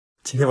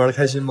今天玩的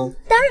开心吗？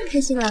当然开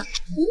心了。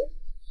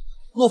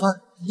洛凡，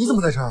你怎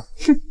么在这儿？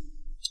哼！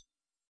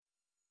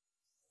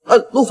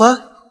洛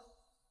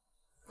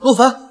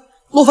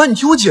凡，你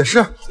听我解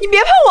释。你别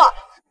碰我！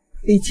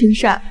李青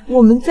山，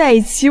我们在一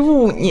起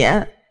5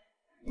年，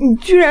你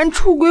居然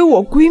出轨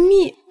我闺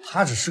蜜！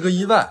他只是个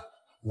意外，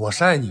我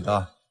是爱你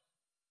的。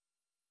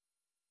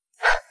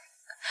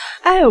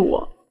爱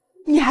我？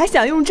你还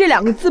想用这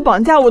2个字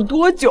绑架我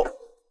多久？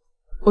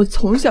我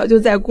从小就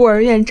在孤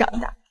儿院长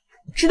大，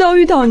直到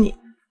遇到你，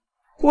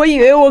我以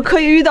为我可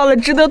以遇到了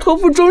值得托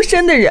付终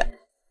身的人，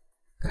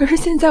可是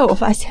现在我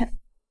发现，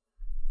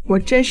我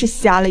真是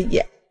瞎了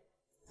眼。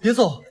别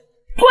走！滚！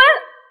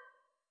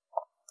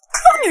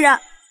臭女人！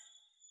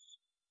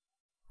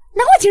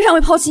难怪青山会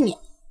抛弃你。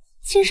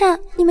青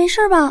山，你没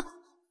事吧？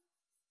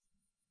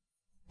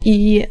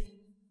依依，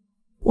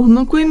我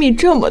们闺蜜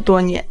这么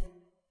多年，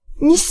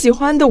你喜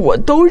欢的我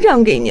都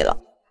让给你了，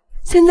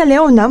现在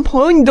连我男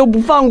朋友你都不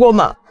放过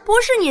吗？不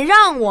是你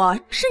让我，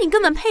是你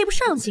根本配不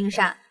上青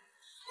山。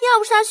要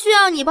不是他需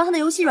要你帮他的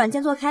游戏软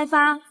件做开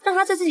发，让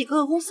他在自己各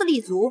个公司立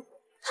足，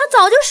他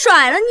早就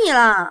甩了你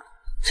了。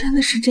真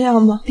的是这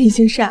样吗？李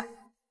青山，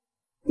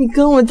你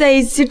跟我在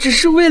一起只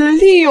是为了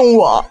利用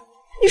我，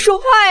你说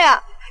话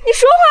呀！你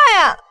说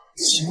话呀！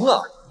行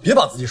了，别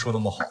把自己说那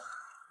么好。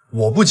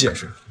我不解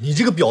释，你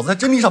这个婊子在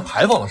真地上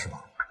牌坊了是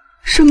吧？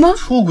什么？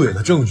出轨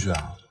的证据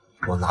啊，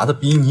我拿的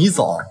比你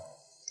早。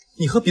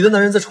你和别的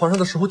男人在床上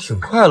的时候挺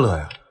快乐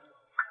呀，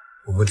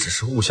我们只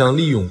是互相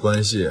利用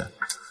关系，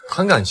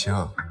谈感情，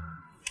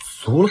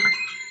俗了。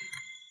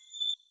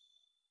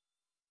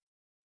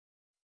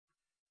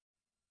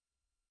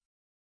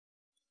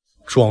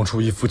装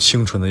出一副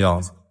清纯的样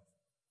子，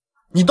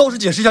你倒是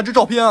解释一下这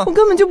照片啊！我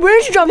根本就不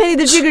认识照片里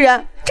的这个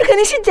人，这肯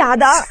定是假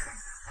的。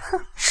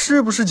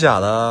是不是假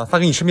的？发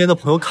给你身边的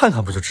朋友看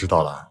看不就知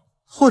道了？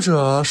或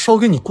者烧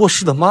给你过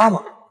世的妈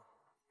妈，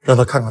让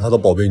她看看她的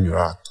宝贝女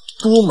儿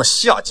多么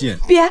下贱。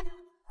别，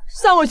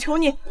算我求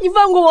你，你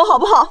放过我好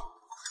不好？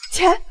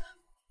钱，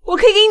我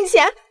可以给你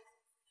钱，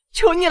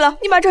求你了，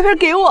你把照片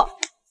给我。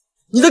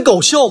你在搞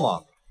笑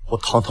吗？我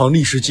堂堂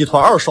历史集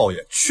团2少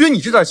爷，缺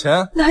你这点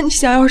钱？那你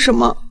想要什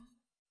么？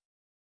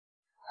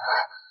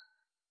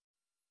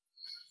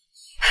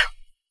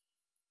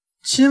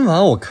今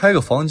晚我开个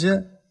房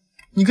间，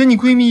你跟你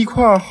闺蜜一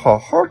块儿好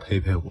好陪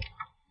陪我，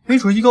没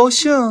准一高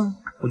兴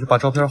我就把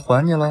照片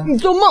还你了。你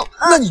做梦！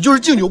那你就是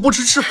敬酒不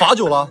吃吃罚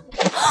酒了。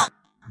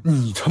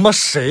你他妈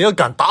谁呀？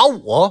敢打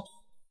我？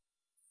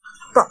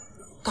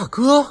大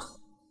哥，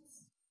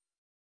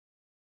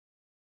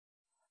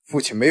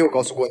父亲没有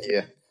告诉过你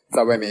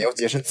在外面要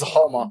洁身自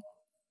好吗？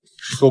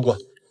说过，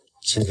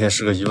今天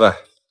是个意外。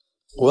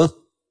滚！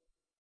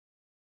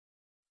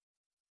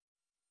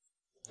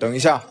等一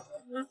下，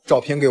照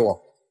片给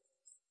我。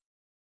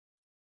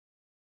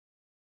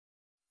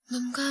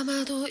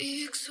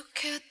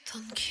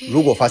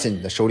如果发现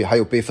你的手里还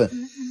有备份，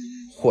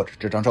或者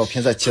这张照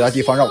片在其他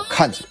地方让我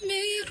看见，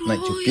那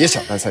你就别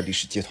想待在历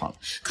史集团了。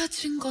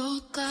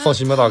放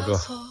心吧，大哥，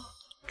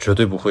绝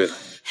对不会的。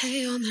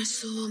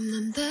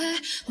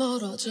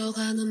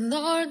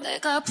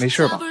没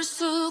事吧？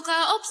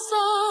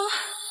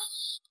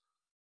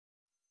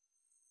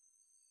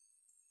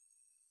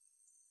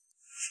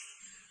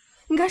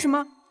你干什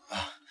么？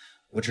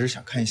我只是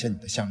想看一下你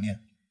的项链。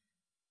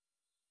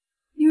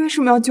你为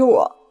什么要救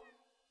我？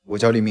我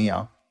叫厉明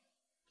阳，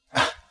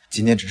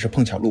今天只是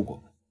碰巧路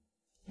过。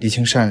李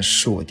青善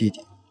是我弟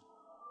弟。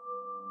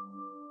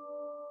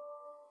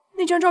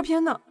那张照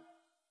片呢？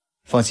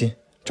放心，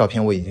照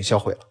片我已经销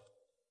毁了。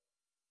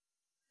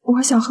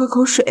我想喝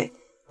口水，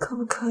可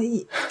不可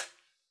以？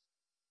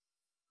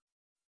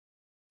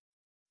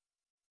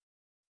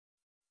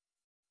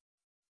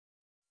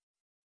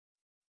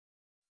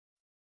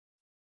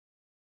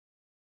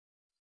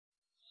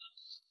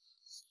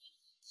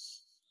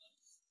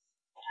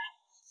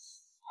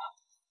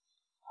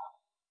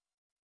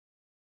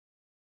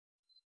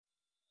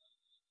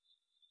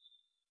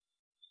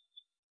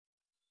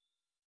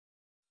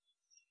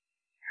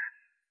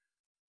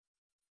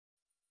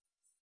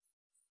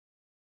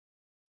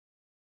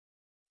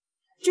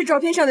这照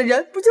片上的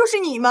人不就是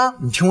你吗？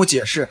你听我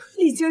解释，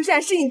厉青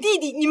善是你弟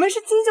弟，你们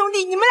是亲兄弟，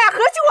你们俩合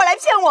起伙来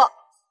骗我。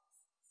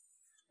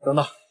等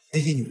等，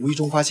那天你无意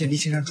中发现厉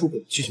青善出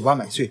轨，去酒吧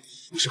买醉，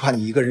是怕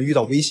你一个人遇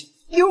到危险。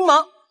流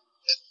氓！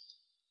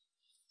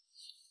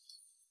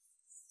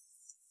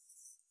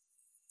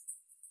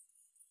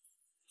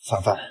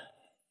凡凡，你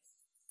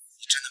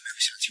真的没有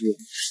想起我？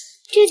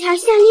这条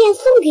项链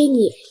送给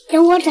你，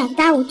等我长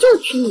大我就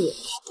娶你。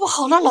不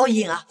好了，老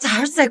尹啊，咱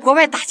儿子在国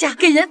外打架，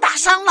给人打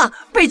伤了，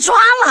被抓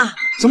了。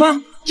什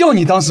么？叫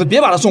你当时别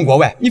把他送国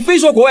外，你非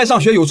说国外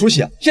上学有出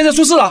息，现在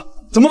出事了，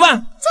怎么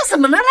办？这怎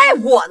么能赖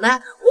我呢？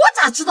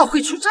我咋知道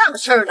会出这样的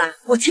事儿呢？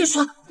我听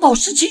说保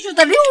释金就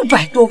得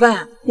600多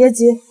万。别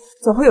急，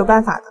总会有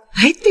办法的。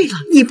哎，对了，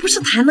你不是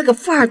谈那个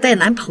富二代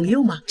男朋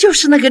友吗？就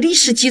是那个李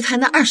氏集团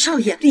的2少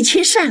爷李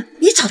青善，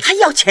你找他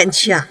要钱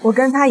去啊？我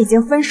跟他已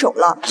经分手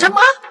了。什么？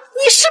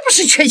你是不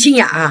是缺心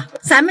眼啊？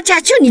咱们家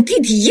就你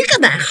弟弟一个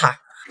男孩，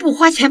不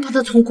花钱把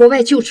他从国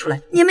外救出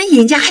来，你们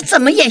尹家还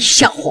怎么演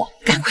笑话？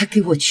赶快给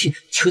我去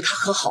求他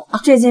和好啊！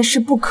这件事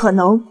不可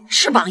能，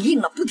翅膀硬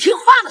了，不听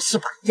话了是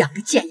吧？养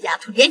个贱丫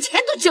头，连钱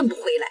都挣不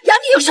回来，养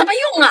你有什么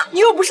用啊？你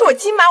又不是我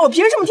亲妈，我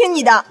凭什么听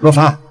你的？若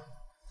凡，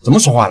怎么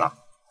说话了？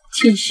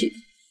清雪，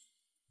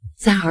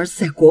咱儿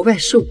子在国外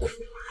受苦，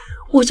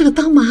我这个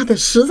当妈的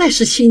实在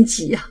是心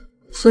急呀，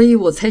所以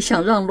我才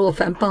想让洛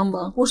凡帮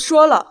忙。我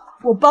说了，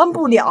我帮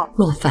不了。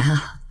洛凡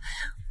啊，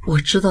我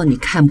知道你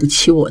看不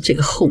起我这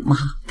个后妈，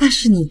但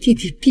是你弟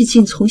弟毕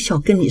竟从小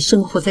跟你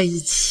生活在一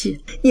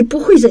起，你不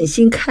会忍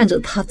心看着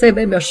他在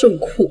外面受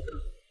苦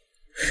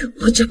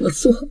的。我这么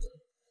做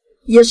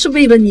也是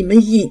为了你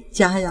们尹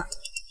家呀。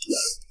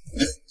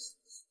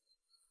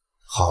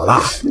好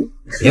了，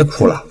别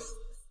哭了。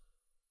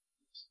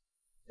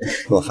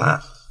若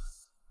凡，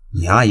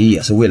你阿姨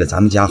也是为了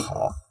咱们家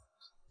好。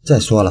再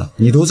说了，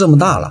你都这么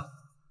大了，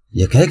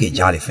也该给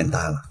家里分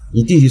担了。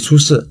你弟弟出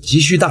事，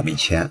急需大笔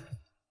钱，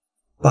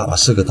爸爸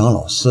是个当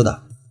老师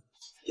的，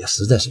也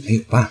实在是没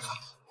有办法。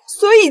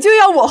所以就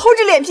要我厚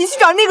着脸皮去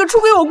找那个出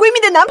轨我闺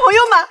蜜的男朋友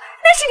吗？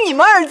那是你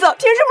们儿子，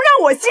凭什么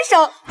让我牺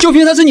牲？就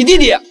凭他是你弟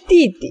弟。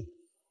弟弟，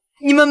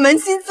你们扪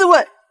心自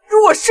问，如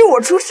果是我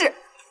出事，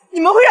你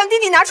们会让弟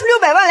弟拿出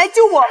600万来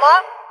救我吗？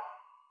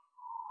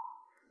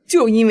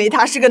就因为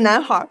他是个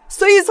男孩，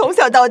所以从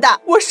小到大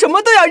我什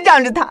么都要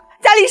让着他，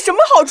家里什么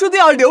好处都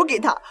要留给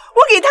他，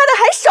我给他的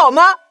还少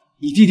吗？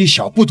你弟弟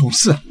小不懂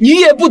事，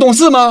你也不懂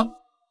事吗？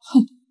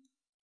哼！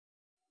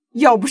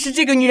要不是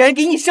这个女人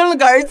给你生了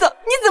个儿子，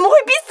你怎么会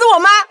逼死我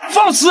妈？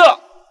放肆！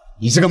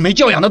你这个没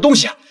教养的东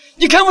西，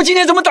你看我今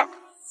天怎么打！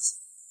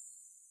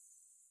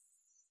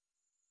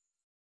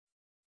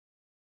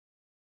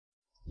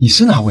你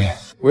是哪位？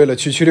为了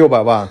区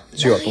600万，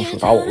就要动手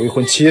打我未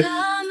婚妻？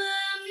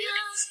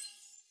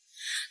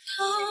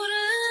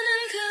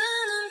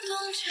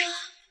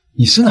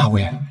你是哪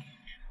位？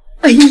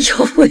哎呦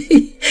喂，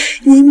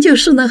您就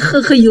是那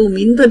赫赫有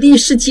名的厉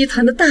氏集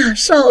团的大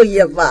少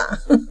爷吧？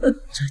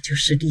这就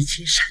是厉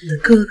青山的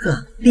哥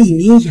哥厉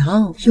明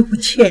阳，有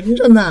钱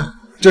着呢。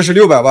这是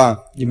600万，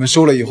你们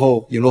收了以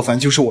后，尹洛凡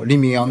就是我厉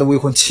明阳的未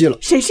婚妻了。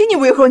谁是你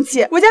未婚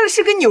妻？我家的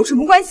事跟你有什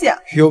么关系？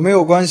有没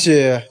有关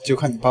系，就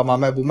看你爸妈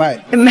卖不卖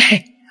了。卖？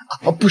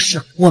哦，不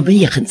是，我们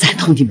也很赞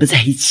同你们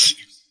在一起，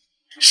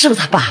是不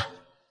是，爸？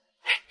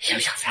想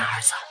不想咱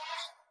儿子？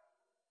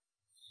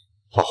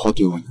好好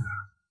对我女儿。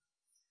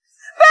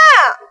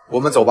爸，我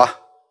们走吧，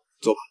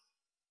走吧。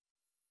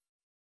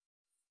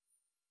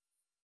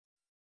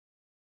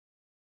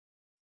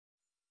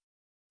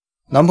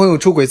男朋友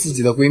出轨自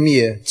己的闺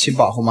蜜，亲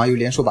爸后妈又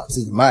联手把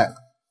自己卖了，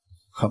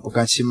很不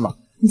甘心嘛。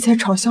你在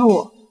嘲笑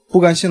我？不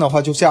甘心的话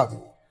就嫁给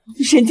我。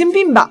你神经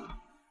病吧？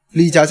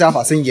厉家家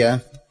法森严，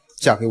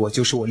嫁给我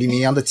就是我厉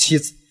明阳的妻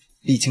子，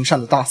厉青善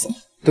的大嫂。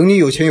等你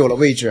有钱有了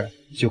位置，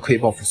就可以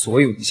报复所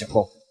有你想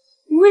报复。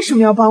你为什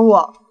么要帮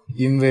我？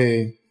因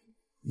为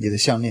你的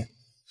项链。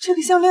这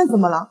个项链怎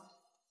么了？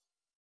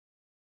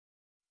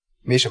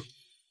没什么，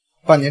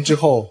半年之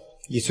后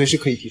你随时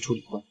可以提出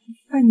离婚。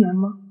半年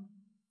吗？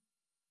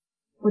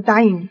我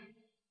答应你。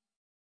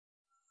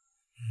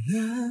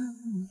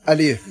艾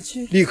丽，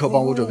立刻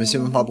帮我准备新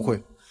闻发布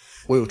会，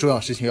我有重要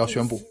事情要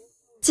宣布。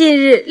近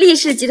日，厉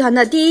氏集团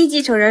的第一继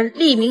承人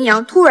厉明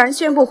阳突然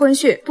宣布婚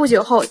讯，不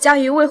久后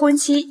将与未婚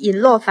妻尹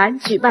洛凡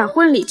举办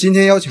婚礼。今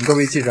天邀请各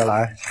位记者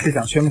来，是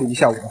想宣布一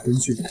下我的婚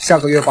讯。下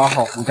个月8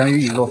号，我将与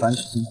尹洛凡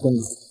举行婚礼。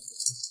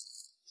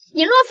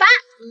尹洛凡，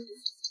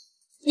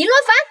尹洛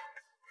凡，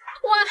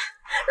哇，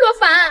洛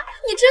凡，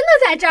你真的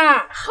在这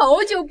儿？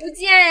好久不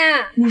见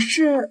呀！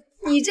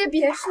你这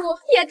别墅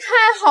也太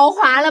豪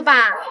华了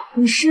吧！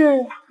你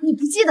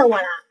不记得我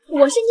了？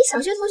我是你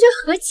小学同学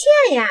何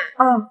倩呀。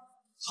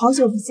好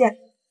久不见，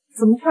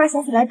怎么突然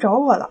想起来找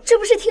我了？这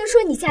不是听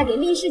说你嫁给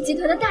厉氏集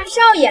团的大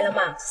少爷了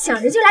吗？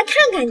想着就来看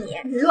看你。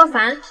洛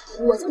凡，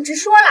我就直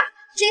说了，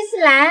这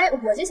次来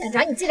我就想找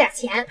你借点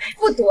钱，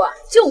不多，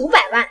就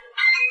500万。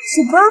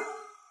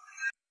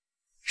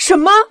什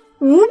么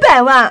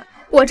？500万？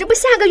我这不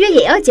下个月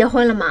也要结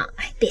婚了吗？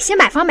得先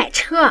买房买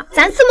车，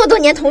咱这么多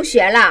年同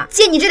学了，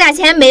借你这点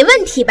钱没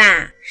问题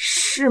吧？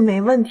是没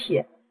问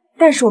题，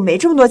但是我没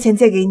这么多钱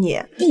借给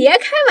你。别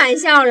开玩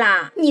笑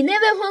了，你那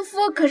未婚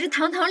夫可是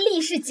堂堂厉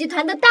氏集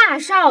团的大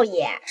少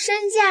爷，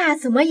身价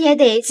怎么也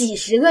得几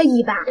十个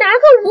亿吧？拿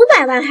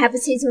个500万还不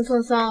轻轻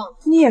松松？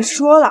你也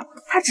说了，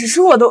他只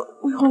是我的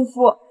未婚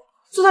夫，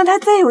就算他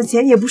再有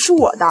钱也不是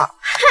我的。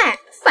嗨，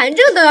反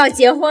正都要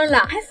结婚了，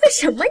还分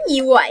什么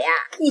你我呀？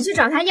你去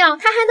找他要，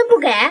他还能不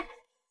给？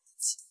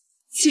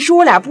其实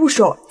我俩不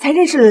熟，才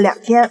认识了2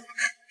天。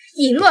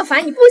尹洛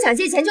凡，你不想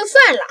借钱就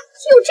算了，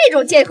用这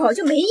种借口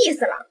就没意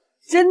思了。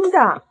真的？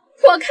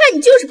我看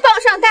你就是傍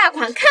上大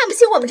款，看不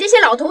起我们这些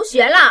老同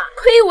学了。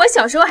亏我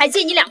小时候还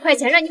借你2块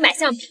钱让你买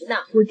橡皮呢。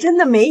我真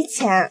的没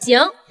钱。行，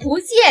不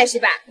借是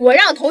吧？我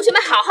让同学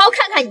们好好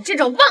看看你这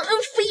种忘恩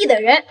负义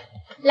的人。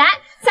来，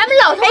咱们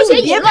老同学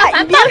尹洛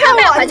凡傍上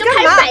大款就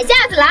开始摆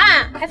架子了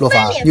啊！洛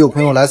凡，你有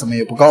朋友来怎么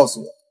也不告诉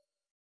我？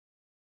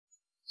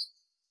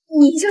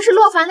你就是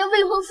洛凡的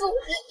未婚夫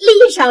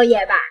厉少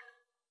爷吧？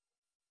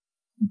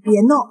你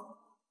别闹，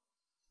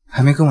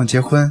还没跟我结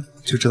婚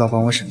就知道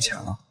帮我省钱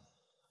了。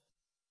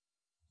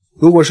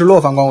如果是洛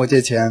凡管我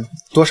借钱，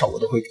多少我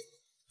都会给，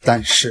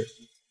但是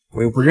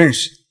我又不认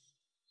识你。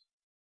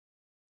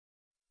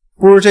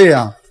不如这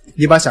样，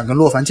你把想跟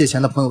洛凡借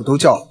钱的朋友都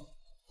叫来，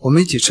我们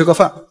一起吃个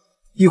饭，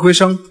一回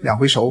生两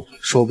回熟，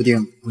说不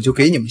定我就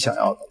给你们想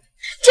要的。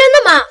真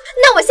的吗？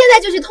那我现在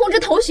就去通知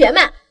同学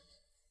们。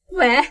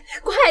喂，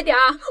快点，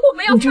我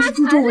们要发财了！你这是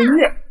助纣为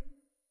虐。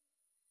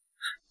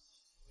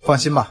放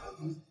心吧，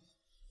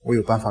我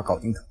有办法搞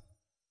定他。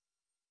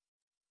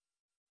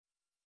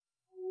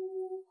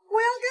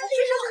我要跟厉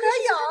少合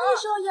影，厉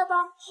少爷吧，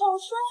好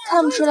帅呀！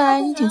看不出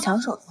来你挺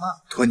抢手的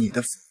嘛。托你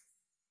的福。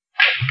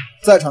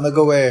在场的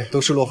各位都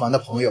是洛凡的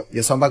朋友，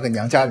也算半个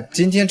娘家人。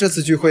今天这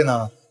次聚会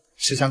呢，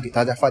是想给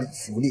大家发点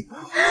福利。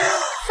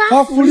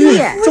发福利？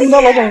这么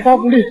大老板发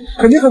福利，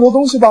肯定很多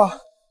东西吧？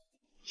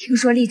听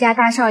说厉家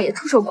大少爷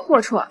出手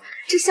阔绰，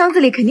这箱子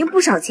里肯定不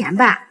少钱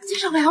吧？至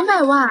少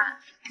200万。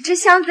这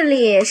箱子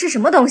里是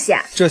什么东西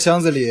啊？这箱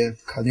子里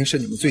肯定是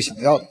你们最想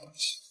要的东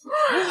西。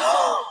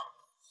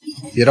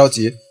别着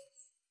急，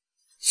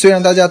虽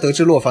然大家得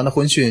知洛凡的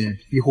婚讯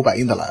一呼百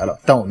应的来了，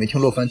但我没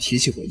听洛凡提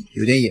起过你，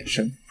有点眼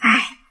生。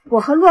哎，我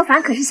和洛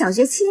凡可是小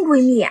学亲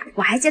闺蜜啊，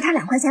我还借他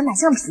2块钱买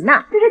橡皮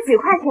呢。就这几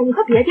块钱，你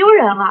可别丢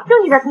人了。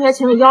就你在同学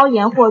群里妖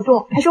言惑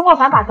众，还说洛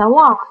凡把咱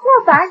忘了。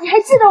洛凡，你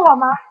还记得我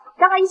吗？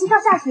咱俩一起上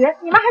下学，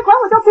你们还管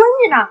我叫闺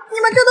女呢。你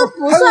们这都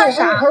不算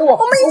啥，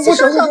我们一起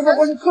上小学，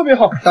关系特别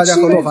好。大家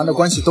和洛凡的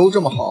关系都这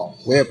么好，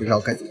我也不知道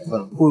该怎么分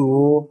了。不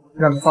如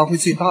让他发挥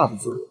最大的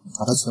作用，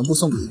把它全部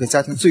送给一个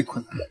家庭最困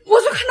难的。我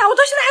最困难，我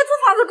到现在还租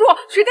房子住，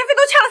水电费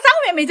都欠了3个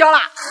月没交了。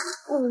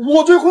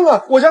我最困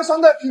难，我家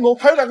3代平楼，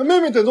还有2个妹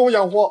妹等着我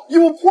养活，衣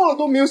服破了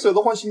都没有舍得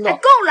换新的。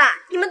够了，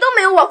你们都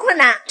没有我困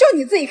难。就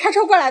你自己开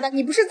车过来的，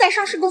你不是在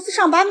上市公司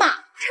上班吗？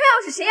车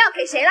钥匙谁要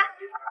给谁了？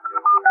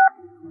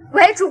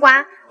喂，主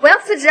管，我要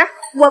辞职，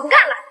我不干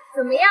了。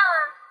怎么样啊？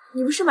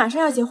你不是马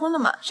上要结婚了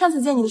吗？上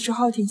次见你的时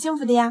候挺幸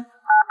福的呀。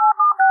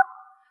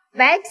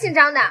喂，姓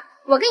张的，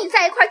我跟你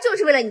在一块就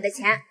是为了你的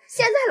钱，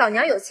现在老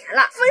娘有钱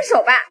了，分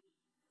手吧。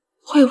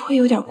会不会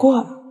有点过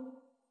了？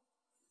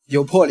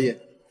有魄力，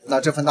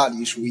那这份大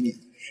礼属于你。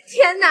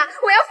天哪，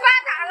我要发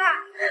达了！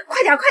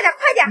快点，快点，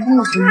快点！啊，怎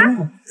么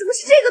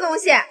是这个东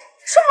西？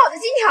说好的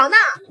金条呢？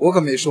我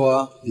可没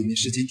说里面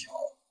是金条。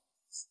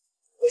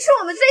你是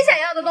我们最想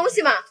要的东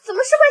西吗？怎么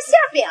是块馅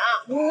饼？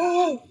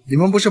你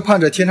们不是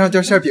盼着天上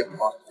掉馅饼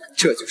吗？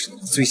这就是你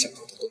们最想要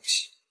的东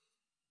西。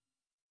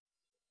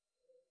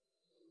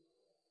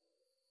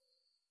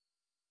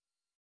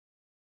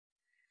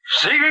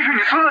谁允许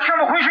你私自宣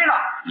布婚讯的？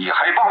你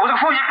还把我的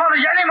父亲放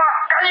在眼里吗？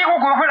赶紧给我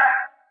滚回来！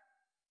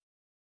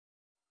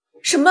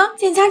什么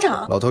见家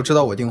长？老头知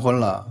道我订婚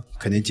了，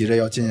肯定急着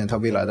要见见他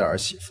未来的儿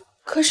媳妇。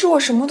可是我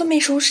什么都没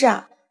收拾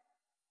啊。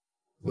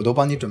我都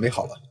帮你准备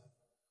好了。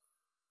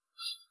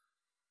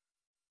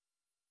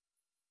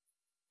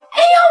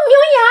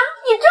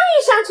你终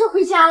于上车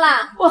回家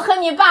了，我和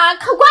你爸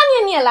可挂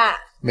念你了。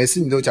每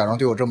次你都假装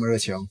对我这么热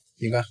情，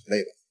应该很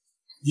累吧？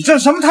你这是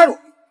什么态度？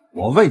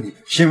我问你，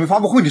新闻发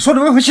布会你说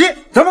的未婚妻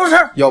怎么回事？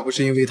要不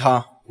是因为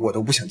他，我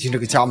都不想进这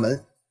个家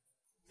门。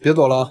别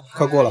躲了，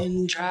快过了。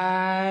你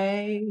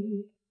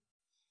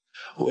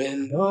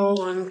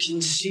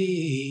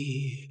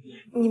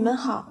们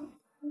好。哦，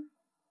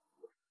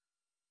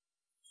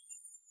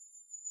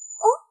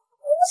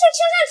你不是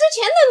青山之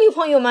前的女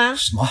朋友吗？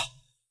什么？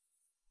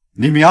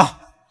李明阳，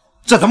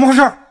这怎么回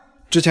事？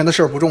之前的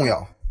事儿不重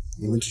要，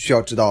你们只需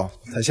要知道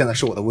她现在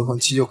是我的未婚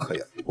妻就可以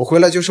了。我回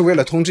来就是为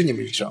了通知你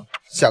们一声，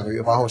下个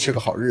月8号是个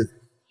好日子，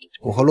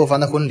我和洛凡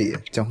的婚礼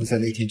将会在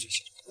那天举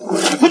行。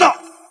混蛋！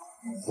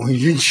婚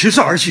姻岂是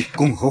儿戏，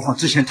更何况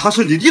之前她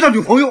是你弟的女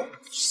朋友。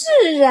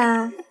是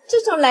啊，这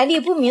种来历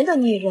不明的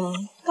女人，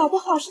搞不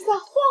好是在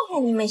祸害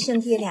你们兄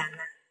弟俩呢。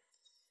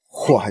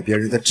祸害别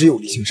人的只有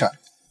李青山，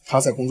他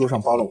在工作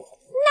上帮了我。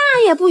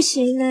那也不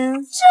行啊，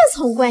这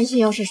层关系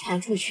要是传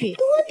出去，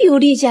多丢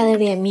厉家的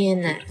脸面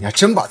呢。你还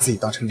真把自己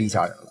当成厉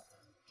家人了。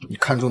你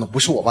看中的不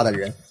是我爸的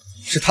人，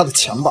是他的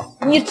钱吧？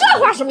你这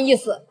话什么意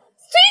思？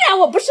虽然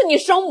我不是你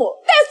生母，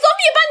但总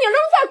比把你扔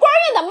在官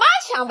院的妈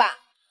强吧？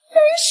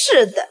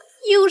真是的，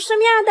有什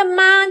么样的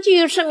妈就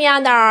有什么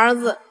样的儿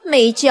子，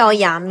没教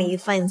养没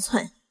分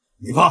寸。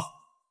你爸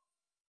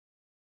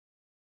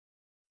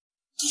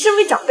身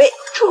为长辈，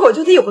出口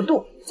就得有个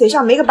度，嘴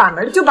上没个把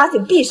门就把嘴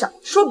闭上，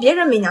说别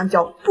人没娘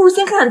教，不如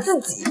先看看自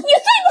己。你算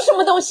个什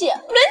么东西？轮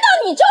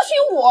到你教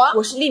训我？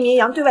我是厉明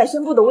阳对外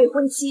宣布的未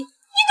婚妻，你给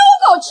我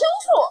搞清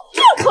楚，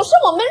这可是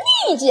我们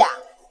厉家。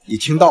你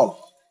听到了，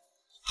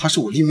她是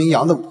我厉明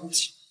阳的未婚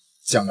妻，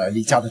将来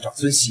厉家的长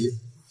孙媳，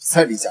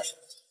在厉家上，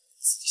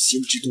自己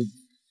心知肚明。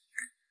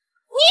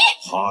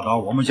你她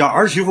当我们家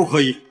儿媳妇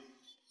可以，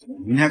从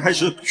明天开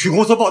始去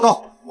公司报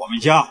道，我们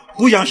家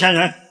不养闲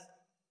人。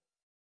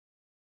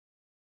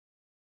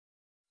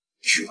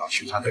去到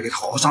青山得给他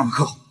好好上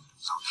课，让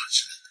他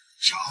知道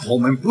家伙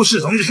们不是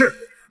容易事。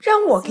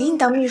让我给你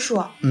当秘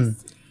书。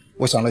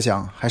我想了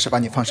想，还是把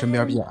你放身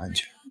边比较安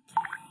全。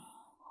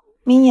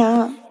明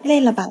阳，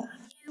累了吧？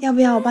要不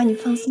要我帮你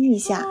放松一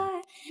下？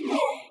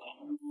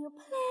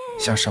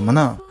想什么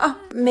呢？啊，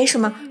没什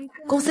么，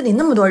公司里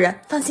那么多人，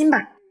放心吧。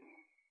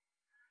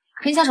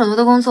πριν下手头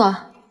的工作，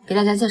给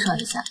大家介绍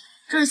一下，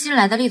这是新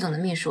来的厉总的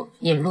秘书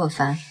尹若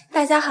凡。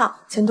大家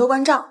好，请多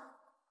关照。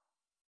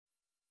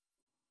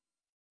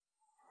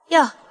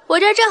哟，我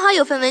这儿正好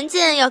有份文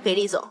件要给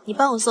厉总，你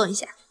帮我送一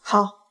下。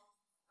好。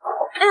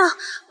哎呀，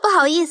不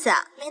好意思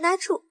啊，没拿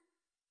住。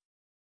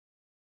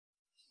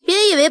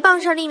别以为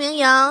傍上厉明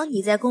阳，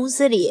你在公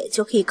司里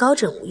就可以高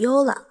枕无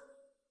忧了。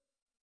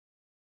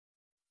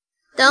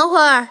等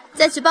会儿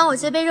再去帮我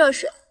接杯热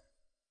水。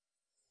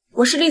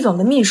我是厉总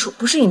的秘书，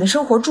不是你的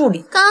生活助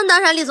理。刚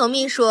当上厉总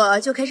秘书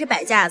就开始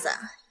摆架子，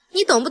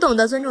你懂不懂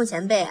得尊重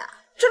前辈啊？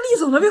这厉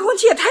总的未婚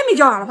妻也太没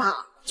教养了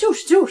吧！就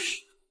是。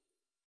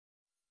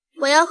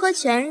我要喝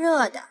全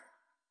热的。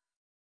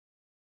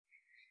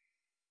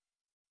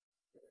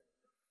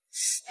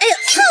哎呦，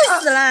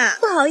烫死了！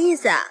不好意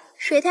思啊，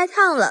水太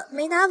烫了，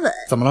没拿稳。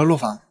怎么了，陆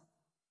凡？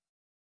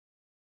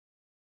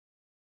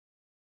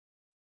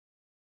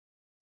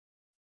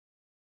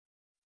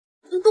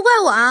不怪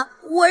我啊，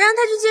我让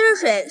他去接热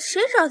水，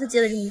谁知道他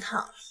接的这么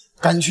烫？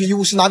赶紧去医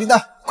务室拿订单，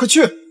快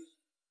去！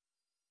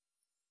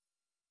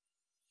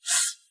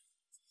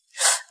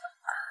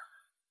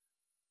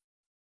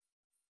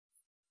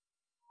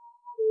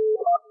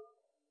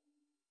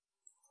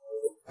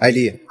艾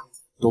丽，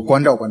多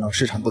关照关照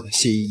市场部的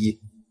谢依依，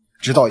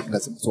知道应该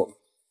怎么做。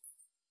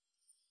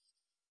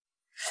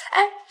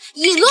哎，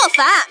尹洛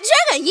凡，居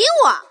然敢阴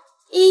我！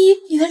依依，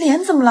你的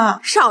脸怎么了？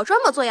少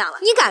装模作样了！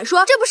你敢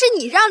说这不是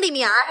你让厉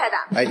明阳安排的？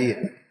艾丽，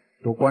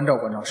多关照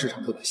关照市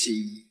场部的谢依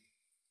依。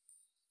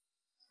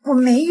我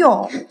没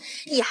有。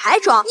你还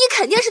装？你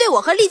肯定是对我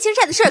和厉青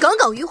善的事耿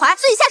耿于怀，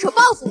所以下手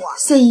报复我。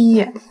谢依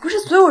依，不是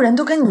所有人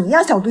都跟你一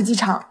样小肚鸡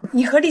肠。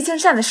你和厉青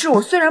善的事，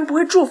我虽然不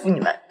会祝福你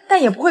们，但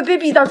也不会卑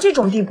鄙到这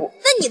种地步。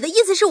那你的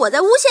意思是我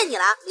在诬陷你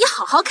了？你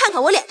好好看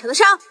看我脸上的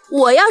伤。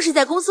我要是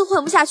在公司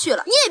混不下去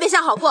了，你也别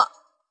想好过。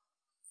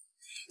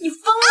你疯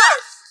了！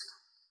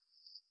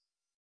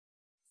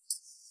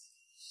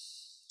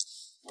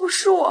不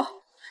是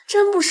我，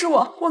真不是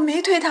我，我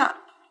没推他。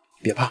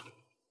别怕。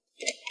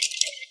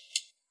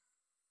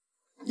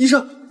医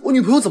生，我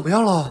女朋友怎么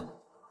样了？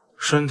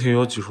身体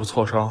有几处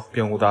挫伤，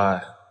并无大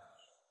碍，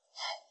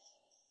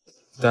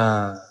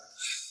但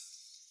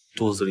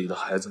肚子里的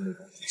孩子没动。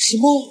什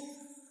么？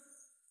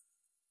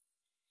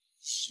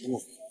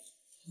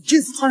你这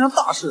次摊上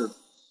大事了！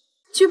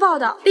据报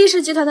道，厉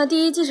氏集团的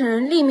第一继承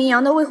人厉明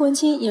阳的未婚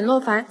妻尹洛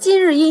凡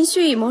今日因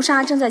蓄意谋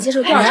杀正在接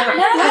受调查。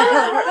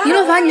尹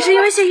洛凡，你是因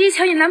为谢依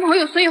抢你男朋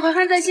友，所以怀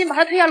恨在心，把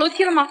他推下楼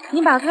梯了吗？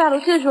你把他推下楼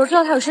梯的时候，知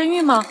道他有身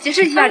孕吗？解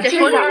释一下，解释一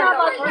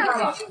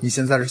下。你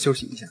先在这休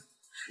息一下。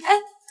哎，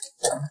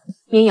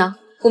明阳，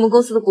我们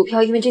公司的股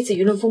票因为这次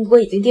舆论风波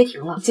已经跌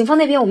停了，警方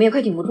那边我们也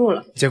快顶不住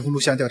了。监控录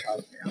像调查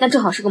了。那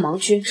正好是个盲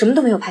区，什么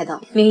都没有拍到。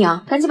明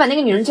阳，赶紧把那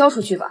个女人交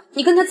出去吧！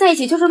你跟她在一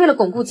起就是为了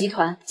巩固集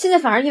团，现在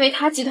反而因为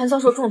她集团遭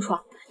受重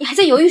创，你还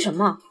在犹豫什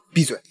么？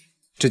闭嘴！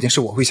这件事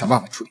我会想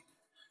办法处理。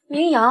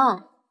明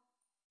阳，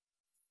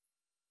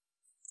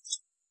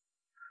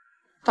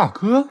大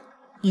哥，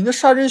你那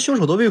杀人凶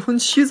手的未婚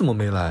妻怎么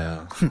没来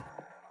啊？哼，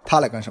他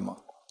来干什么？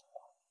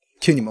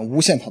听你们诬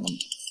陷他的吗？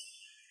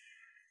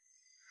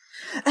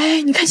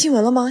哎，你看新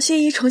闻了吗？谢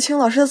依澄清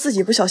了，是自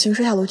己不小心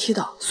摔下楼梯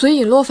的。所以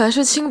尹洛凡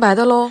是清白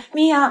的喽。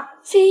明阳，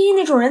谢依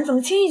那种人怎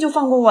么轻易就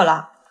放过我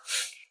了？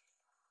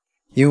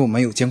因为我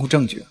们有监控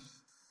证据。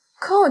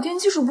可我听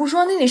技术部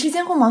说那里是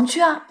监控盲区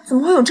啊，怎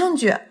么会有证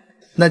据？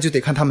那就得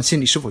看他们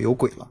心里是否有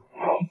鬼了。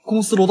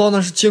公司楼道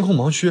那是监控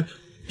盲区，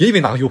别以为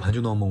拿个 U 盘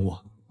就能蒙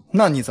我。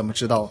那你怎么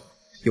知道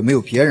有没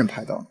有别人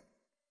拍到？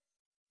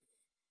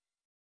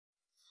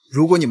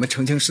如果你们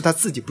澄清是他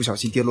自己不小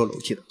心跌落楼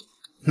梯的，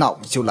那我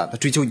就懒得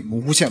追究你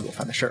们诬陷罗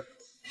凡的事儿，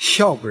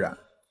要不然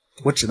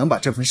我只能把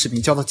这份视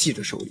频交到记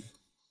者手里，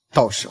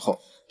到时候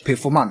被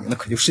负骂名的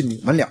可就是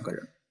你们两个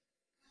人。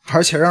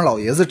而且让老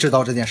爷子知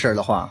道这件事儿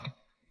的话，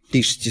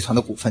厉氏集团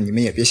的股份你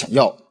们也别想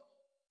要。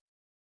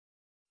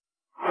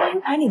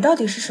盘里到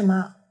底是什么？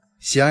《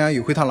喜羊羊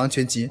与灰太狼》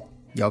全集，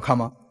你要看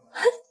吗？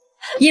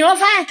尹若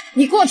凡，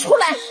你给我出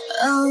来！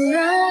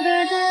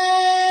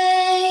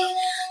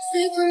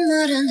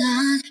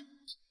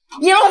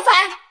尹若凡，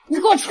你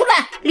给我出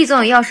来！厉总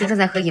有要事正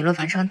在和尹洛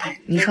凡商谈，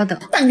你稍等。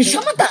等什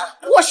么等？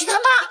我是他妈，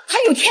还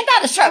有天大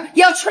的事儿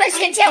也要出来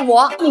先见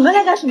我。你们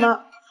来干什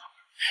么？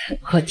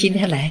我今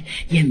天来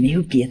也没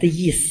有别的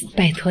意思，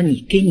拜托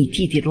你给你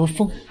弟弟罗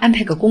峰安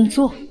排个工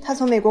作。他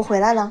从美国回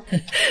来了，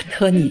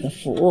托你的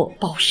福，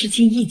保释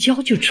金一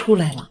交就出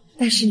来了。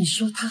但是你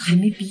说他还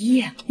没毕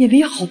业，也没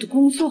有好的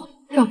工作，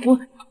要不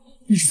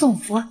你送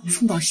佛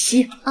送到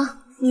西啊？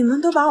你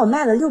们都把我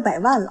卖了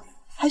600万了，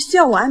还需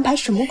要我安排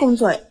什么工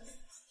作呀？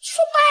出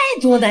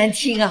卖多难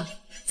听啊！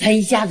咱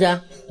一家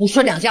人不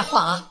说两家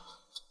话啊，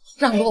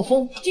让罗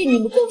峰进你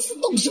们公司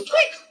董事会。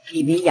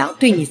李明阳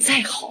对你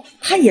再好，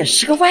他也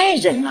是个外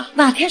人啊，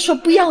哪天说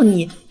不要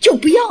你就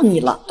不要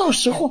你了，到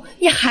时候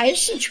你还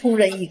是穷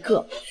人一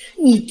个。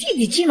你弟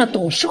弟进了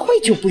董事会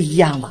就不一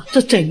样了，这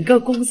整个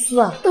公司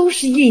啊都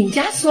是尹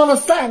家说了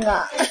算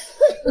啊。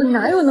我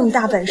哪有那么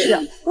大本事？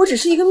我只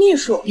是一个秘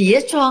书。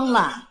别装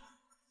了，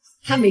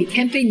他每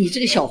天被你这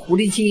个小狐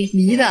狸精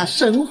迷得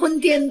神魂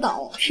颠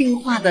倒，听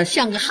话的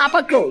像个哈巴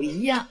狗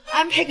一样。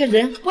安排个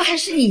人不还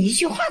是你一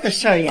句话的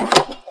事儿呀？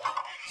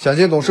想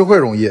进董事会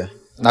容易，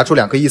拿出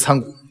2个1参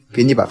股，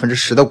给你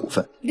10%的股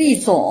份。厉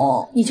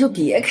总，你就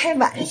别开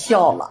玩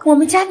笑了，我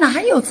们家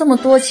哪有这么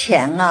多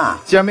钱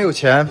啊？既然没有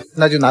钱，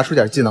那就拿出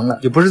点技能来。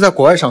你不是在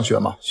国外上学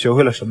吗？学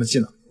会了什么技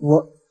能？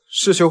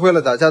是学会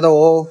了打架斗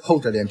殴，厚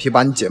着脸皮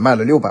把你姐卖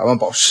了600万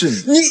保释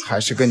你，还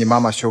是跟你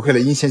妈妈学会了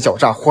阴险狡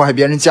诈，祸害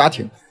别人家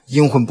庭，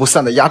阴魂不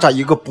散的压榨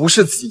一个不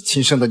是自己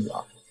亲生的女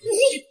儿？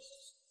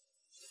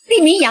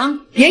厉明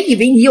阳，别以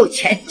为你有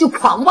钱就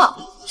狂妄，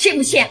信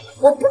不信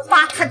我不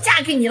把她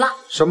嫁给你了？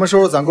什么时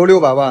候攒够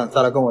600万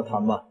再来跟我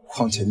谈吧。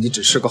况且你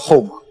只是个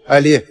后妈。艾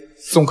丽，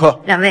送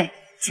客。2位，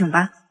请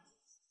吧。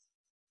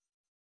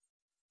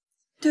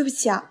对不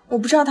起啊，我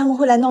不知道他们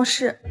会来闹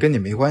事。跟你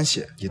没关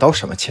系，你道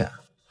什么歉？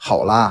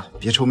好啦，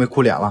别愁眉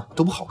苦脸了，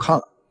都不好看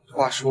了。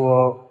话说，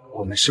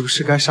我们是不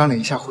是该商量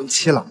一下婚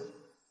期了？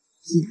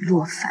尹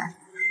若凡，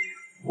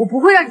我不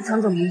会让你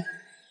抢走明阳。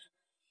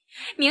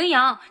明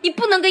阳，你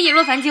不能跟尹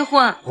若凡结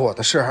婚。我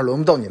的事还轮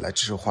不到你来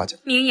指手画脚。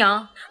明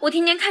阳，我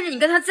天天看着你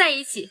跟他在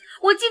一起，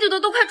我嫉妒的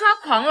都快抓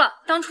狂了。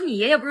当初你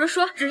爷爷不是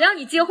说，只要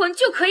你结婚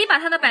就可以把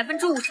他的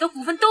50%的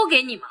股份都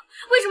给你吗？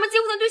为什么结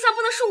婚的对象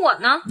不能是我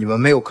呢？你们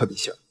没有可比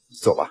性，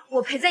走吧。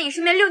我陪在你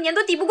身边6年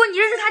都抵不过你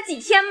认识他几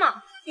天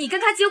吗？你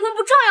跟他结婚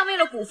不照样为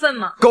了股份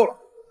吗？够了，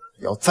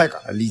要再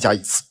敢来厉家一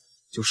次，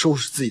就收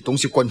拾自己东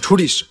西滚出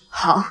历史。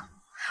好，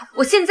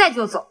我现在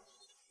就走，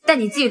但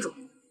你记住，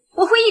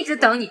我会一直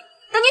等你，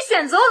等你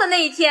选择我的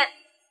那一天。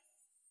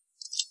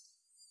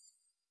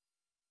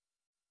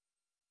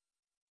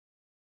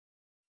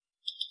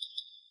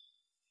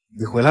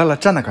你回来了，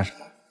站那干什么？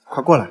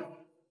快过来。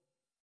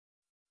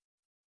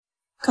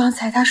刚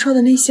才他说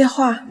的那些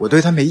话，我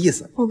对他没意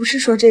思。我不是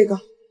说这个，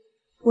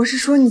我是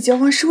说你结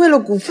婚是为了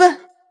股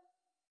份。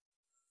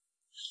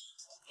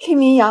厉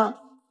明阳，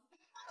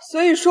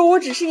所以说我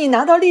只是你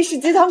拿到厉氏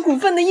集团股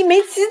份的一枚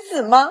棋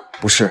子吗？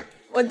不是，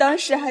我当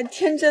时还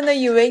天真的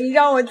以为你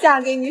让我嫁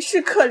给你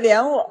是可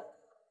怜我，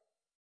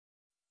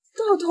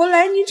到头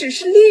来你只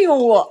是利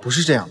用我。不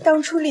是这样的。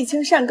当初厉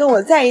清善跟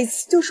我在一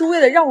起，就是为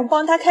了让我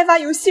帮他开发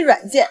游戏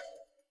软件，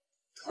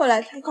后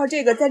来他靠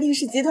这个在厉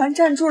氏集团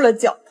站住了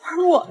脚，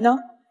而我呢，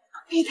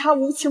被他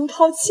无情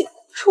抛弃，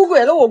出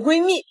轨了我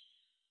闺蜜。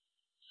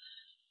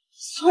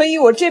所以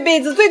我这辈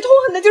子最痛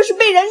恨的就是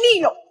被人利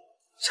用。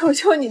求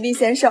求你，厉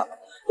先生，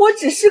我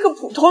只是个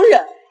普通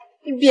人，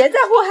你别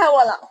再祸害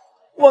我了。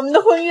我们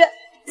的婚约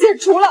解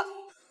除了。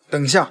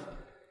等一下，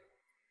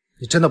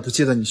你真的不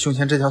记得你胸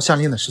前这条项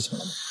链的事情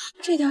了吗？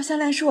这条项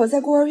链是我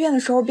在孤儿院的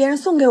时候别人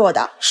送给我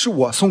的。是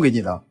我送给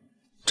你的，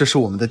这是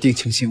我们的定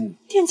情信物。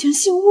定情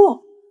信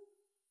物？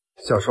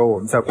小时候我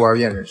们在孤儿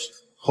院认识，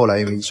后来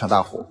因为一场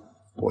大火，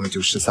我们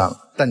就失散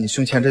了。但你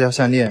胸前这条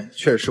项链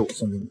确实是我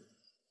送给你的，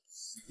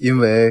因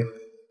为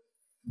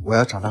我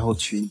要长大后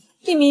娶你。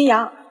厉明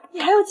阳，你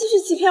还要继续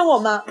欺骗我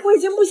吗？我已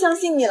经不相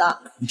信你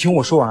了。你听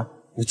我说完，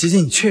我接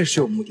近你确实是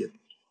有目的的。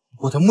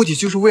我的目的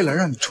就是为了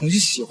让你重新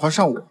喜欢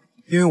上我，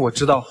因为我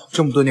知道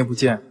这么多年不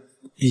见，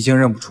你已经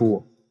认不出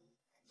我，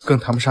更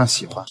谈不上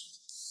喜欢，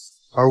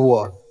而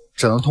我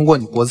只能通过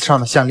你脖子上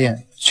的项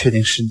链确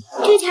定是你。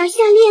这条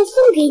项链送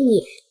给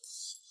你，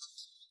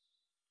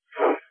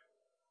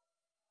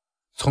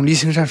从厉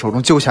行善手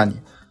中救下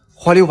你，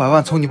花600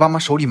万从你爸妈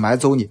手里买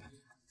走你，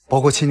包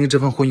括签订这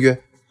份婚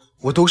约，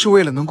我都是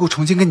为了能够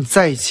重新跟你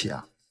在一起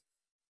啊。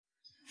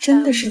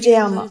真的是这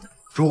样吗？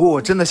如果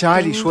我真的像艾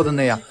丽说的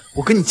那样，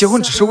我跟你结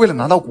婚只是为了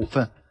拿到股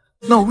份，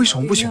那我为什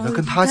么不选择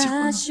跟他结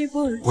婚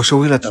呢？我是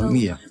为了等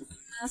你啊，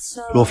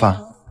洛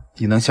凡，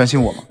你能相信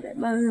我吗？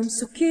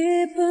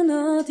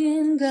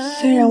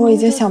虽然我已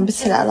经想不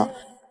起来了，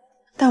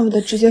但我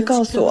的直觉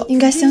告诉我应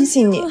该相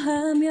信你。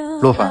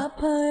洛凡，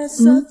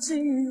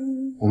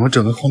我们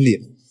准备婚礼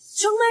了。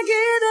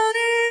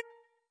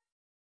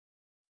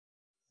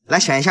来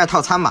选一下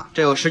套餐吧，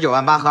这有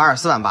19.8万和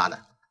24.8万的。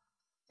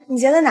你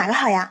觉得哪个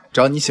好呀？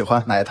只要你喜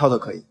欢，哪一套都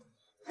可以。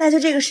那就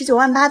这个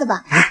19.8万的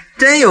吧。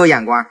真有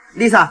眼光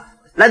 ，Lisa，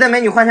 来带美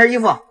女换身衣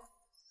服。好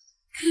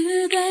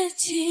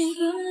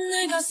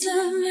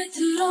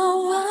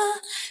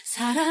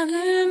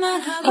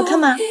看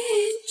吗？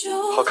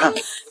好看。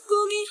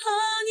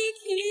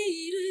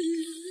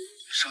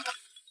稍等。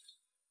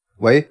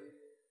喂。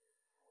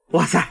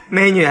哇塞，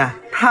美女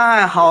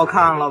太好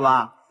看了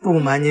吧！不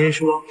瞒您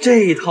说，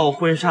这套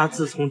婚纱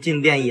自从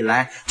进店以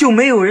来，就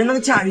没有人能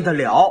驾驭得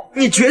了，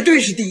你绝对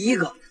是第一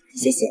个。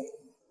谢谢。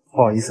不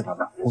好意思，老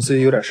大，公司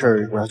有点事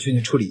儿，我要去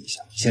处理一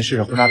下，先试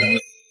试婚纱等等。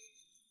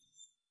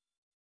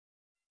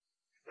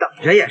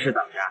等着也是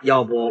等着，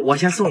要不我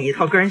先送你一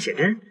套个人写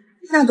真。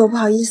那多不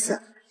好意思。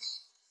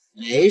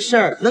没事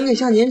儿，能给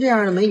像您这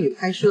样的美女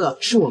拍摄，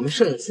是我们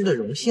摄影师的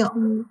荣幸。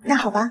那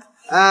好吧。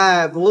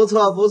哎，不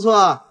错不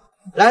错，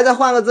来，再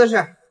换个姿势。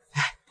哎，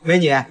美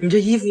女，你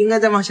这衣服应该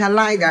再往下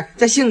拉一点，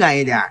再性感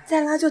一点。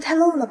再拉就太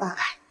露了吧？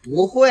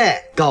不会，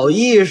搞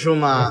艺术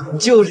嘛，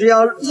就是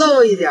要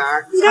露一点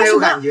才有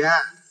感觉。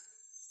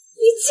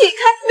你起开，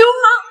流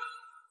氓！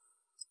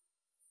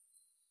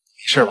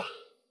没事吧？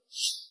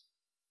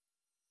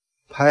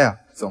拍呀，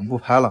怎么不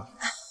拍了？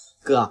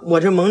哥，我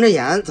这蒙着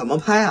眼怎么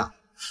拍啊？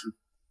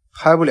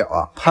拍不了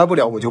啊，拍不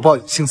了我就报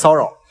警性骚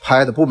扰，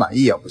拍的不满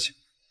意也不行。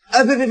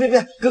哎，别，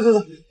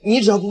哥，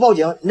你只要不报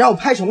警，你让我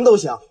拍什么都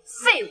行。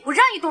废物，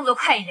让你动作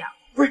快一点。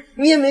不是，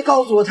你也没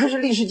告诉我她是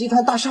力士集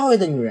团大少爷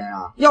的女人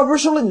啊！要不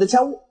是收了你的钱，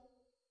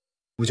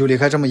我就离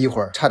开这么一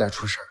会儿，差点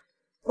出事。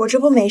我这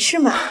不没事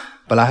吗？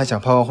本来还想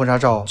拍完婚纱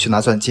照去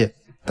拿钻戒，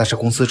但是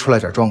公司出了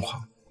点状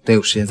况，等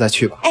有时间再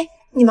去吧。哎，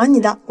你忙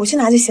你的，我去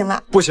拿就行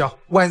了。不行，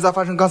万一再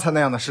发生刚才那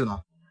样的事呢？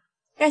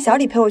让小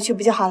李陪我去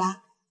不就好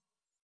啦？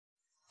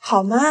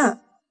好吗？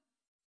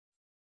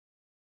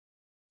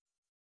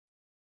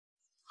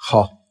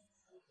好。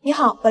你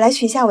好，我来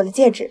取一下我的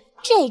戒指。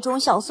这种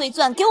小碎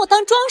钻给我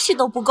当装饰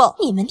都不够，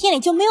你们店里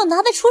就没有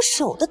拿得出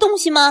手的东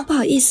西吗？不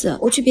好意思，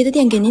我去别的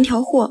店给您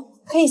调货。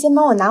可以先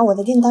帮我拿我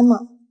的订单吗？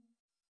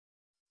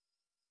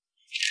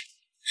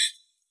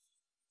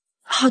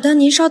好的，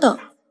您稍等，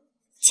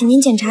请您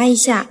检查一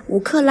下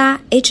5克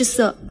拉 H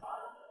色。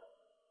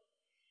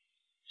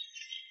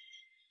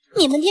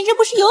你们店这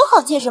不是有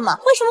好戒指吗？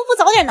为什么不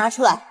早点拿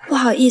出来？不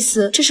好意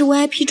思，这是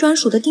VIP 专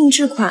属的定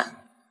制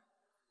款。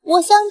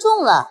我相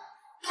中了，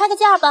开个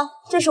价吧。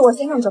这是我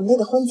先生准备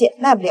的婚戒，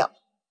卖不了。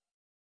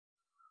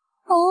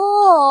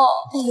哦，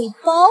被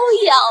包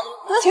养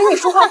的，请你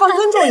说话放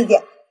尊重一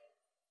点。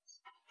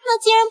那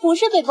既然不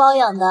是被包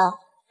养的，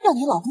让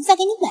你老公再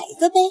给你买一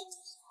个呗。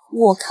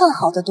我看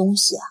好的东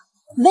西啊，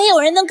没有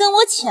人能跟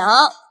我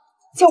抢，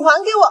请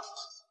还给我。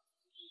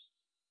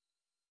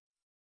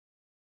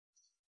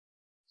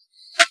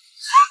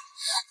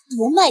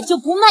不卖就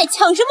不卖，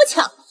抢什么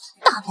抢？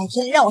大白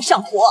天的让我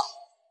上火。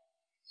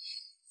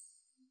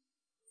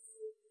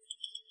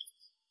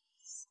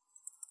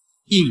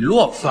尹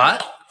若凡，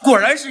果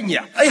然是你！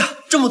哎呀，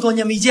这么多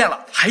年没见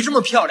了，还这么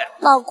漂亮。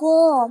老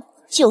公，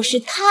就是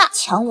他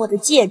抢我的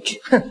戒指。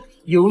哼，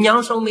有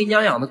娘生没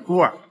娘养的孤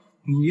儿，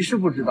你是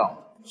不知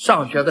道，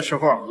上学的时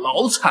候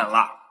老惨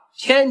了，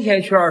天天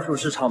去二手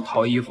市场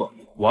淘衣服。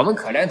我们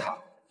可怜他，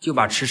就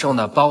把吃剩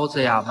的包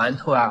子呀、馒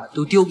头啊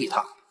都丢给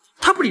他，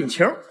他不领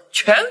情，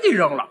全给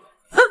扔了。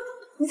哼！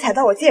你踩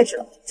到我戒指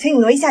了，请你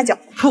挪一下脚。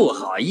不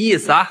好意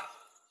思啊。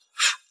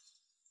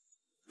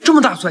这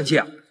么大钻戒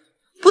啊，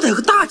不得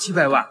个大几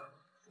百万？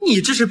你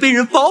这是被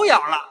人包养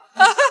了。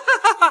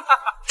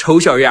丑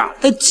小样，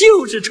他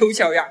就是丑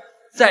小样，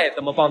再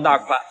怎么傍大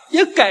款，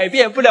也改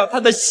变不了他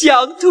的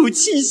乡土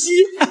气息。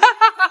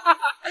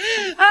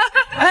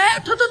哎，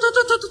头，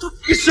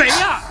你谁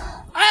呀？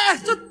哎，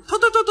头。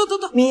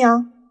明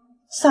阳，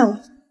算了。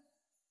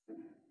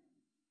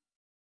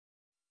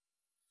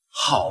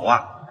好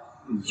啊，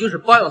你就是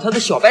包养他的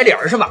小白脸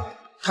是吧？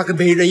他个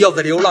没人要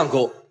的流浪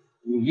狗，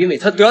你因为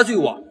他得罪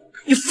我，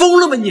你疯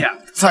了吗你？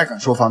再敢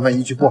说反问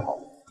一句不好，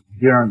一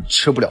定让你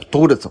吃不了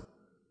兜着走。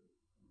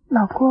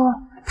老公，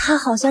他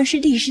好像是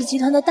力士集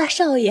团的大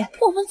少爷，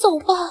我们走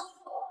吧。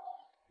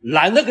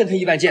懒得跟他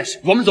一般见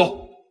识，我们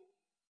走。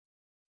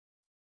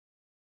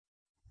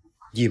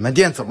你们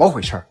店怎么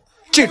回事？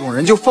这种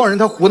人就放任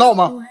他胡闹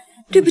吗？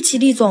对不起，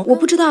厉总，我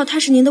不知道她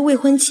是您的未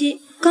婚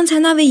妻。刚才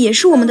那位也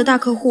是我们的大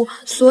客户，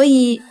所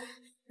以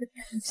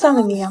算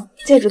了，明阳，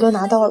戒指都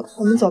拿到了，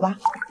我们走吧。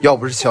要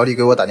不是小李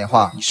给我打电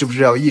话，你是不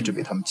是要一直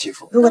被他们欺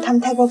负？如果他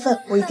们太过分，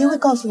我一定会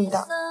告诉你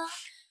的。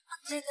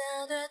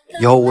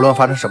以后无论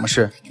发生什么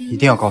事，一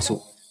定要告诉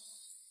我。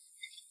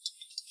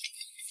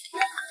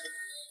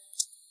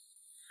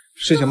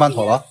事情办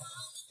妥了，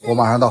我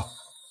马上到。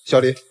小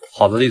李，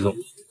好的，厉总。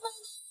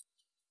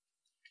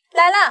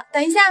来了，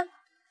等一下。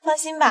放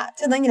心吧，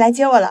就等你来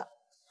接我了。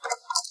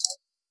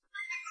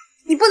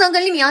你不能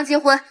跟厉明阳结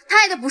婚，他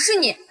爱的不是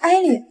你。艾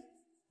丽，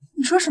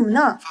你说什么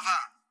呢？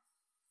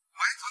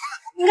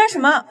你干什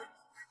么？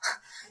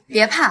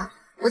别怕，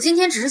我今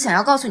天只是想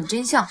要告诉你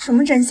真相。什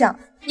么真相？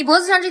你脖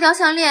子上这条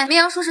项链，明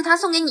阳说是他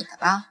送给你的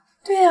吧？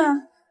对啊，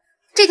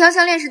这条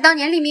项链是当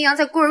年厉明阳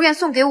在孤儿院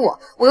送给我，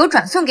我又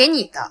转送给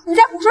你的。你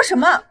在胡说什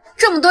么？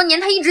这么多年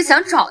他一直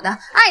想找的，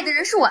爱的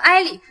人是我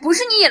艾丽，不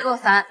是你尹若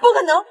凡。不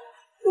可能！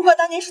如果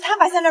当年是他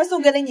把项链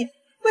送给了你，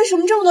为什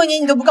么这么多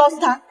年你都不告诉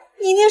他？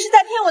你一定是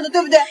在骗我的，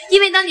对不对？因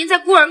为当年在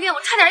孤儿院，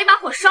我差点一把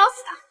火烧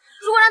死他。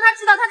如果让他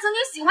知道他曾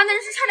经喜欢的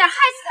人是差点害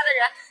死他的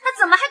人，他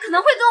怎么还可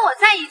能会跟我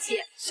在一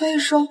起？所以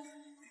说，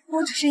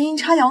我只是阴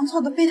差阳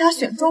错的被他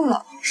选中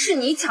了。是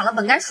你抢了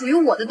本该属于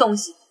我的东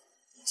西，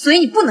所以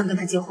你不能跟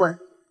他结婚。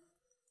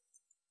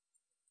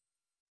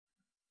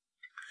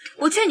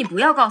我劝你不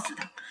要告诉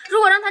他，如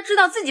果让他知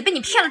道自己被你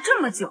骗了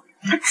这么久，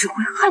他只会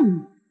恨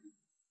你。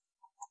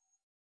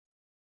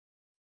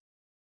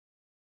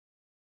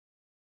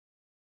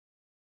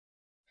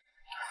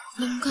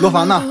罗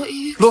凡呢？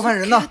罗凡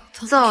人呢？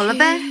走了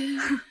呗。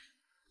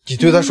你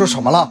对他说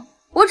什么了？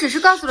我只是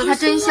告诉了他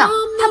真相，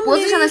他脖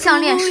子上的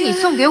项链是你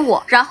送给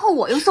我，然后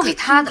我又送给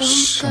他的。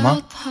什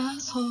么？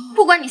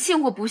不管你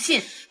信或不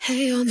信，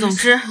总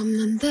之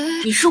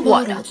你是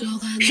我的，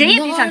谁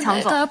也别想抢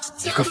走。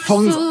你个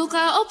疯子！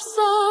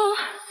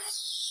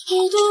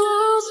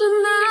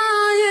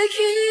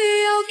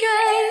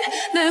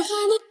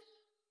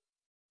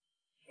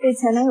被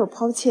前男友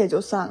抛弃也就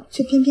算了，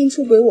却偏偏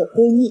出轨我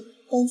闺蜜。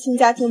单亲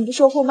家庭不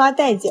受后妈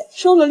待见，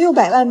收了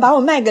600万把我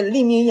卖给了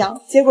厉明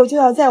阳，结果就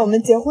要在我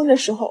们结婚的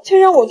时候，却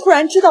让我突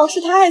然知道是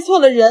他爱错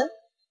了人。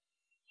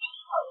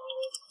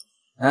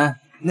哎，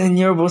那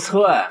妞儿不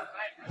错呀。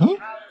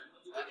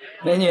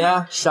美女，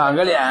赏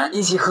个脸，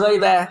一起喝一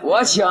杯，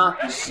我请。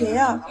谁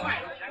呀？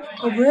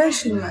我不认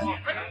识你们。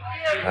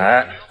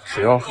哎，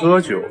只要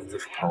喝酒就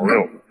是朋友。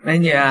美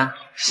女，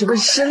是不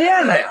是失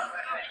恋了呀？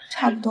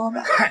差不多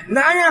吧。嗨，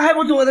男人还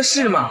不多的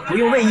是吗？不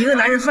用为一个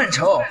男人犯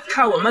愁。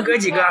看我们哥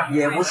几个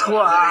也不错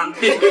啊。喝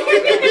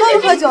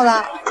不喝酒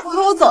了？不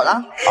喝我走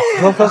了。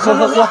喝。呵，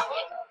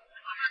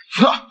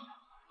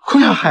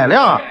空下海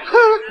量啊！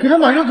给他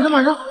满上。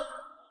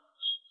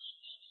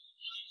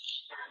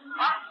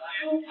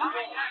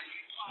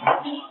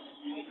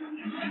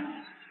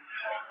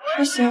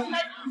不行，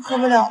喝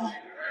不了了，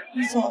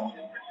你走了。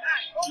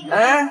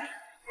哎，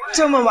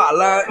这么晚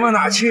了，往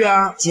哪去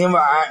啊？今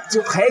晚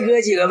就陪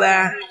哥几个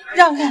呗。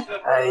让开！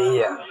哎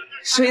呀，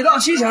水到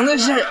渠成的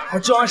事，还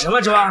装什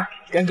么装？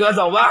跟哥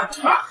走吧。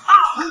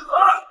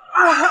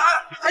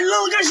还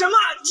愣干什么？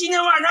今天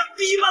晚上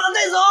必须把他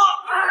带走。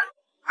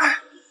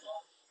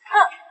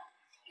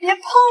别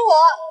碰我！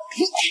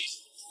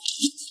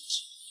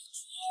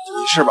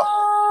没事吧？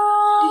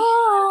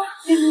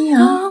厉明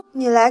阳，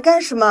你来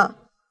干什么？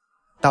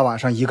大晚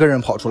上一个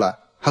人跑出来，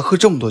还喝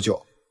这么多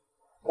酒。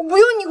我不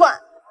用你管，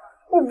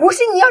我不是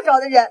你要找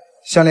的人。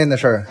项链的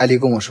事儿，艾丽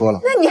跟我说了。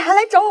那你还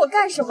来找我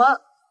干什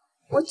么？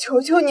我求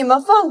求你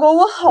们放过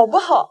我好不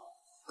好？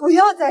不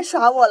要再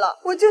耍我了，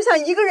我就想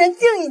一个人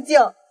静一静。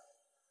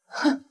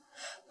哼，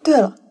对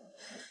了，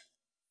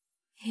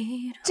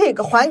这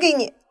个还给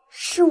你，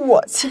是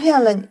我欺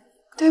骗了你，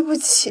对不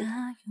起，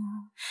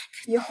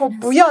以后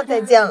不要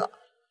再见了。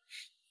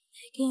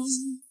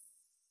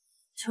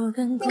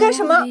你干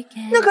什么？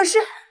那可是……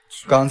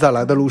刚在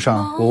来的路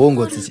上，我问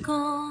过自己，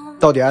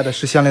到底爱的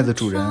是项链的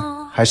主人，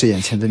还是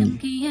眼前的你？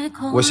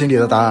我心里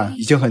的答案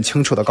已经很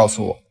清楚地告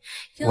诉我，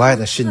我爱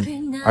的是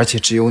你，而且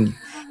只有你。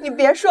你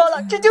别说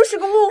了，这就是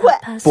个误会。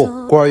不，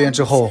孤儿院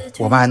之后，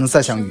我们还能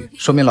再相遇，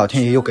说明老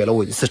天爷又给了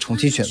我一次重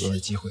新选择的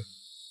机会。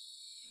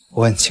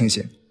我很庆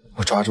幸，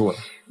我抓住了。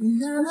你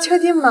确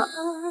定吗？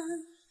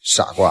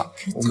傻瓜，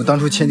我们当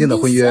初签订的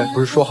婚约不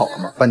是说好了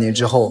吗？半年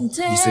之后，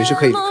你随时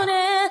可以离开。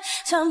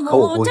可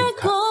我不会离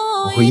开，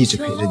我会一直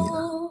陪着你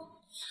的。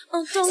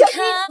小丽，厉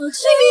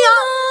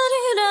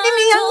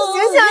明阳，你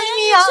醒醒啊，厉明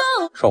阳！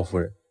少夫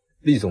人，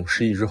厉总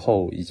失忆之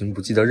后已经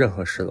不记得任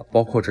何事了，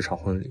包括这场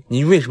婚礼。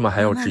您为什么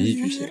还要执意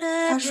举行？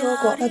他说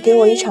过要给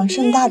我一场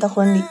盛大的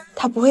婚礼，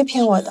他不会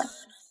骗我的。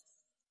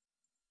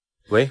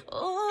喂，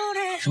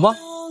什么？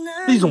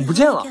厉总不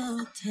见了？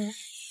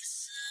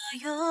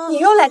你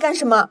又来干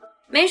什么？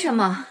没什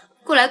么，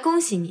过来恭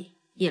喜你，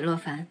尹洛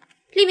凡。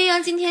厉明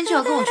阳今天就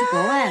要跟我去国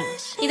外了，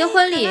你的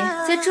婚礼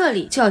在这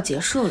里就要结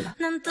束了。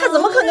他怎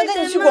么可能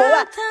跟你去国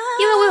外？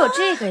因为我有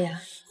这个呀，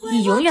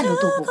你永远都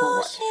斗不过我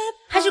的，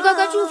还是乖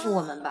乖祝福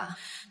我们吧。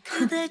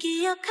为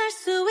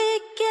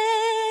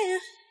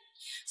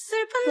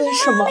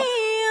什么？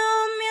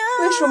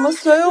为什么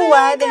所有我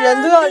爱的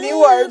人都要离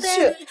我而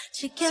去？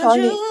小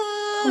李，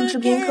通知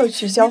宾客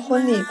取消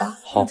婚礼吧。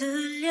好。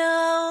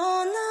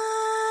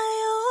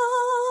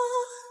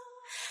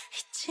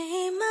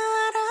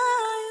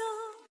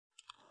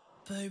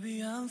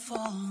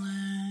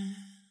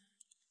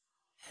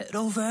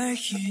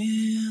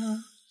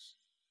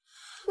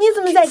你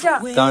怎么在这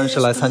儿？当然是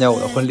来参加我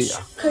的婚礼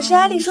啊。可是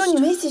艾丽说你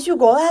们一起去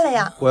国外了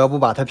呀。我要不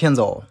把她骗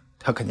走，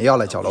她肯定要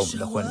来搅乱我们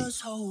的婚礼。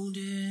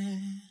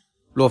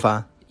洛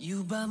凡，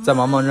在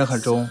茫茫人海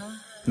中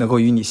能够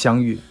与你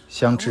相遇、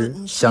相知、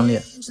相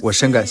恋，我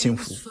深感幸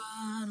福。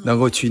能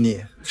够娶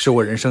你是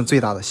我人生最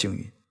大的幸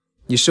运。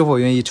你是否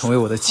愿意成为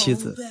我的妻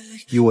子，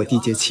与我缔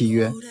结契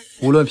约？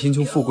无论贫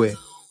穷富贵，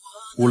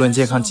无论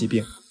健康疾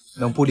病，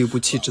能不离不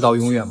弃直到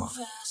永远吗？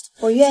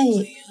我愿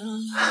意。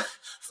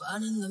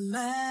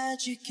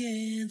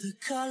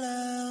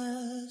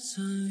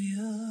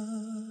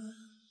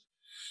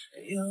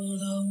You're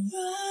the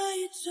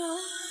right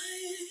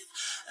time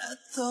at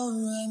the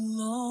right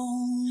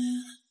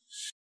moment.